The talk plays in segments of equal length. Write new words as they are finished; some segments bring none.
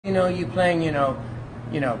You playing, of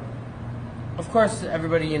course,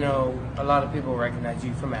 everybody, a lot of people recognize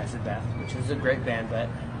you from Acid Bath, which is a great band, but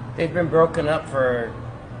they've been broken up for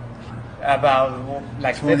about,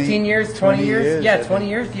 15 years, 20 years? Yeah, 20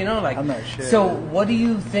 years, I'm not sure. So what do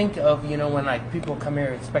you think of, when, people come here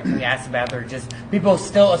expecting Acid Bath, or just people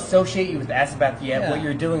still associate you with Acid Bath, yet what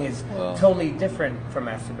you're doing is totally different from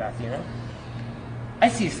Acid Bath, I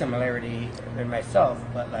see similarity in myself,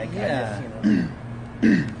 but, I just,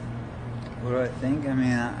 What do I think? I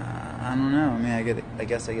mean, I don't know. I mean, I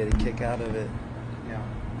guess I get a kick out of it. Yeah.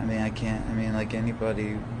 I mean, I can't. I mean, like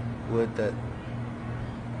anybody would that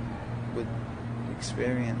would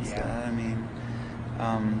experience that. I mean,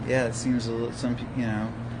 it seems a little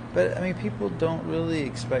but I mean, people don't really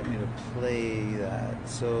expect me to play that,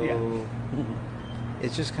 so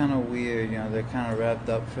it's just kind of weird. They're kind of revved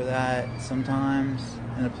up for that sometimes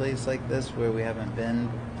in a place like this where we haven't been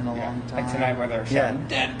in a long time. Like tonight where they're shouting,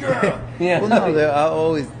 "Dead girl!" Well, no, I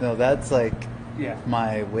always know that's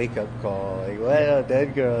my wake-up call. Like, well,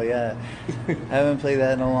 Dead Girl, I haven't played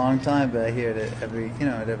that in a long time, but I hear it at every,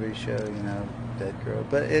 at every show, Dead Girl.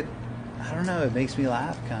 But I don't know, it makes me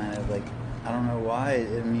laugh kind of. Like, I don't know why,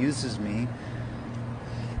 it amuses me.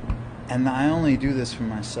 And I only do this for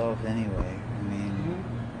myself anyway. I mean,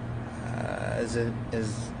 as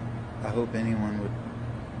I hope anyone would.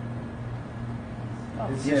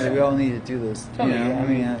 We all need to do this. Totally. I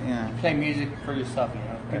mean, you play music for yourself.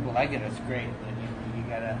 People like it. It's great, but you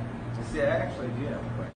gotta. I actually do have a question.